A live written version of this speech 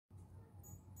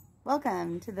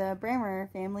Welcome to the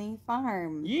Brammer family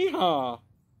farm. Yeehaw!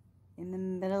 In the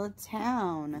middle of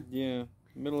town. Yeah,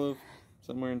 middle of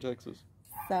somewhere in Texas.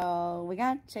 So we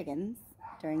got chickens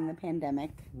during the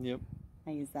pandemic. Yep. I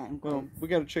use that in quotes. Well, we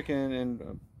got a chicken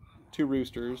and 2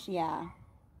 roosters. Yeah,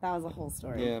 that was a whole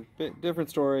story. Yeah, different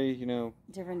story, you know.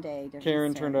 Different day, different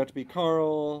Karen story. turned out to be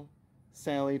Carl.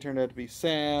 Sally turned out to be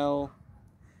Sal.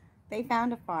 They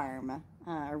found a farm,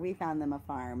 or we found them a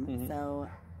farm. Mm-hmm. So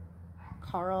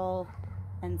Carl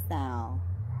and Sal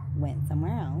went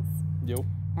somewhere else. Yep.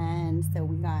 And so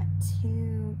we got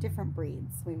 2 different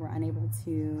breeds. We were unable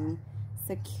to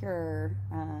secure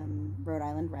Rhode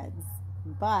Island Reds,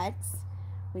 but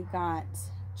we got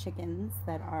chickens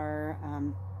that are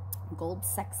gold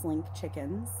sex-link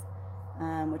chickens,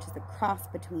 which is a cross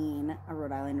between a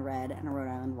Rhode Island Red and a Rhode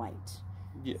Island White.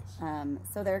 Yes.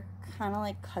 So they're kind of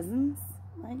like cousins,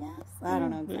 I guess. I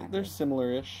don't know exactly. They're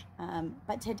similar-ish.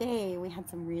 But today we had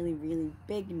some really, really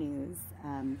big news.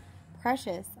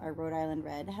 Precious, our Rhode Island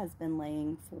Red, has been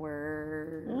laying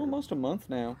for almost a month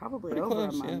now. Probably Pretty over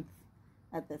close, a month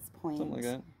at this point. Something like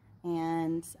that.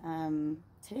 And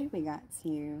today we got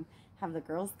to have the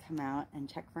girls come out and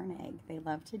check for an egg. They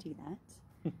love to do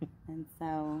that. And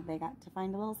so they got to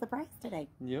find a little surprise today.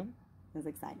 Yep. It was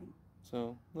exciting.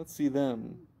 So let's see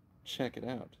them check it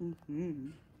out. Mm-hmm.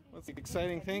 What's the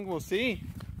exciting thing? We'll see.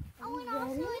 Oh, and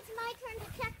also it's my turn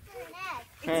to check for an egg.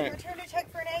 It's your turn to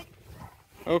check for an egg?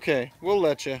 Okay, we'll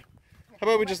let you. How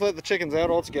about we just let the chickens out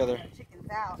altogether? Chickens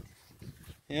out.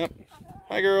 Yep.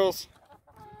 Hi, girls.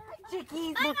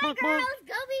 Chickies. Hi, girls.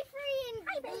 Go be free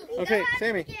and Okay,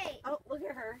 Sammy. Oh, look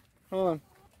at her. Hold on.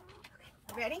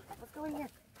 Okay, ready? Let's go in here.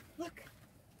 Look.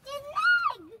 There's an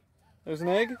egg. There's an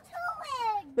egg? 2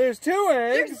 eggs. There's 2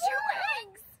 eggs? There's 2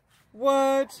 eggs.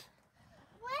 What?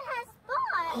 One has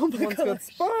spots. Oh my One's got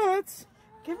spots.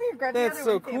 Give me grab the That's other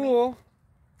so one, Sammy. cool.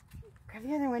 Grab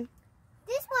the other one.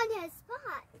 This one has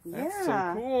spots. That's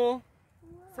so cool.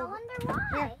 I wonder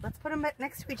why. Here, let's put them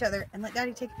next to each other and let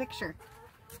Daddy take a picture.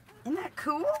 Isn't that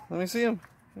cool? Let me see him.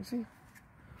 Let me see.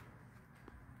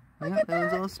 Yeah,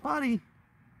 that one's all spotty.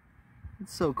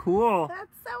 It's so cool.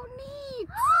 That's so neat.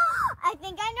 I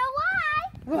think I know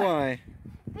why. Why?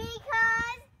 Because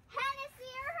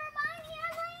Hennessy or Hermione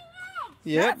are laying eggs.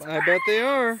 Yep, That's I bet they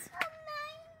are. Hermione.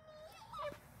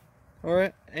 All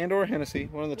right, and or Hennessy,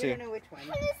 one of the We two. don't know which one.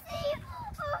 Hennessy or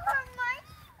Hermione.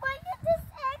 Why did this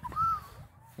egg?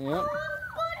 Yep.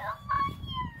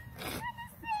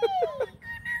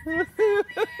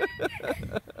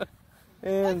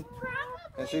 and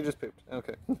she just pooped.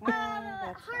 Okay.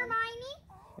 Hermione?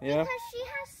 Yeah. Because she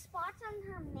has spots on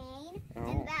her mane, Oh.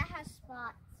 and that has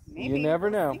spots. Maybe. You never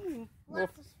know. See.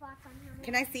 Lots of spots on her mane.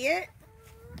 Can I see it?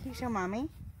 Can you show Mommy?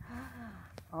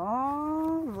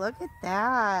 Oh, look at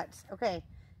that. Okay,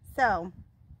 so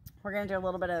we're going to do a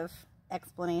little bit of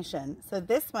explanation. So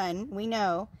this one, we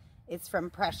know, is from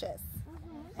Precious.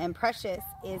 And Precious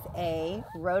is a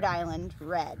Rhode Island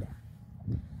Red.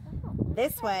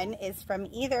 This one is from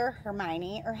either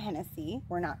Hermione or Hennessy.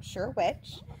 We're not sure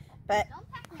which. But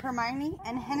Hermione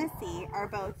and Hennessy are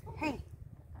both... Hey,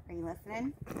 are you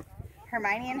listening?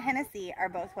 Hermione and Hennessy are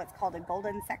both what's called a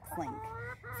golden sex link.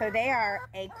 So they are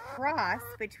a cross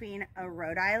between a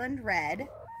Rhode Island Red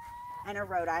and a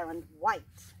Rhode Island White.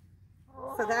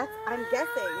 So that's, I'm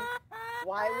guessing,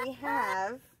 why we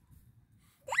have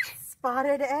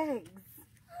spotted eggs.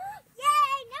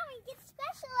 Yay! Now we get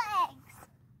special eggs.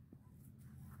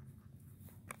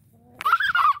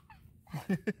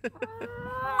 They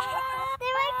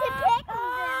like to pick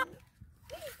them.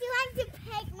 They like to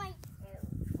pick my shoe.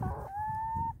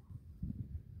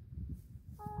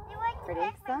 They like to Pretty pick my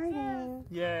shoe. exciting.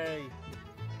 Yay.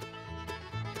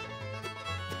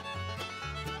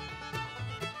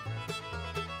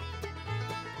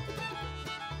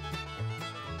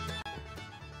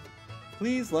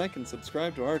 Please like and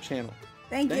subscribe to our channel.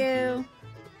 Thank you.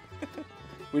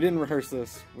 We didn't rehearse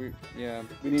this. We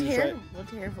need to try it.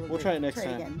 We'll We'll try it next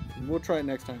time. again. We'll try it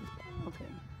next time.